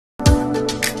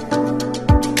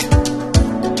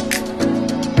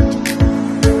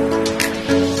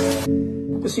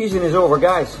season is over,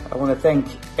 guys. I want to thank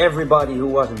everybody who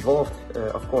was involved,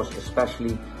 of course,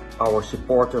 especially our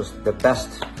supporters, the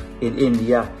best in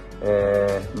India,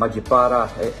 Majipara,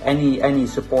 any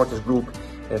supporters group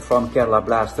from Kerala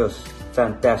Blasters.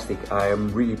 Fantastic. I am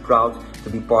really proud to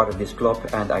be part of this club,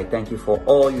 and I thank you for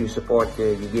all your support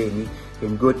you gave me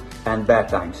in good and bad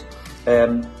times.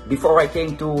 Before I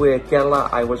came to Kerala,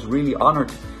 I was really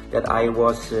honored that I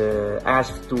was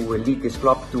asked to lead this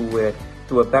club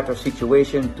to a better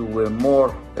situation, to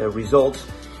more results.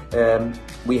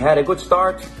 We had a good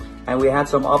start, and we had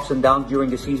some ups and downs during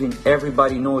the season.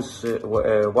 Everybody knows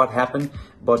what happened,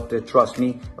 but trust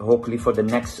me, hopefully for the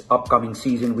next upcoming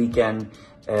season we can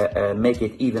make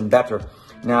it even better.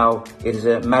 Now it is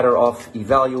a matter of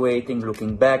evaluating,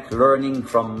 looking back, learning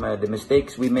from the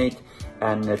mistakes we made,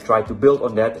 and try to build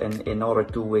on that, and in order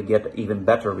to get even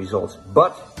better results.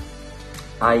 But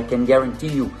I can guarantee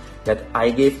you that I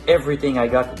gave everything I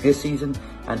got this season,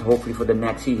 and hopefully for the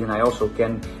next season I also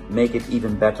can make it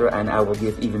even better, and I will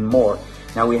give even more.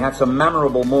 Now we had some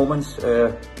memorable moments.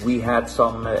 We had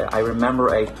some, I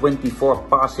remember a 24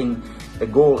 passing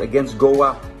goal against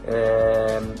Goa.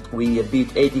 We beat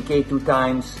ATK 2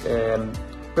 times.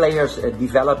 Players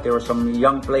developed. There were some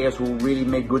young players who really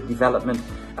made good development,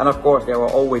 and of course there were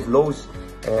always lows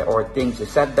or things,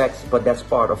 setbacks, but that's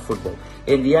part of football.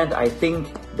 In the end, I think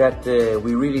that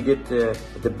we really did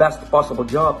the best possible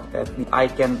job. I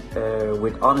can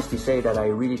with honesty say that I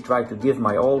really tried to give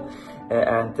my all,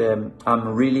 and I'm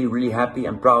really happy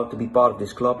and proud to be part of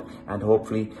this club, and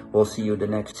hopefully we'll see you the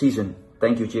next season.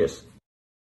 Thank you, cheers.